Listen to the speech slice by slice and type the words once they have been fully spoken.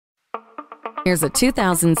Here's a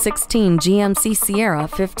 2016 GMC Sierra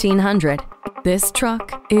 1500. This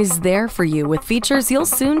truck is there for you with features you'll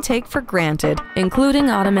soon take for granted,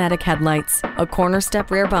 including automatic headlights, a corner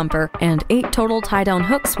step rear bumper, and 8 total tie-down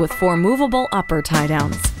hooks with 4 movable upper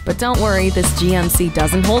tie-downs. But don't worry, this GMC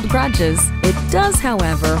doesn't hold grudges. It does,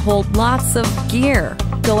 however, hold lots of gear.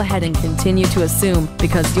 Go ahead and continue to assume,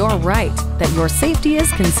 because you're right, that your safety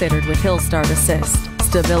is considered with Hill Start Assist,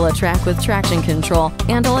 StabilaTrack with traction control,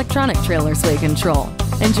 and electronic trailer sway control.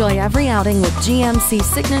 Enjoy every outing with GMC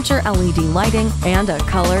signature LED lighting and a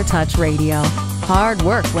color touch radio. Hard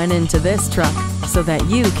work went into this truck so that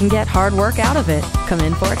you can get hard work out of it. Come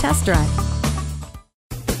in for a test drive.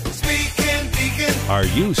 Are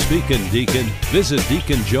you speaking Deacon? Visit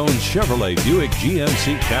Deacon Jones Chevrolet Buick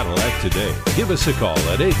GMC Cadillac today. Give us a call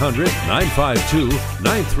at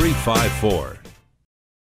 800-952-9354.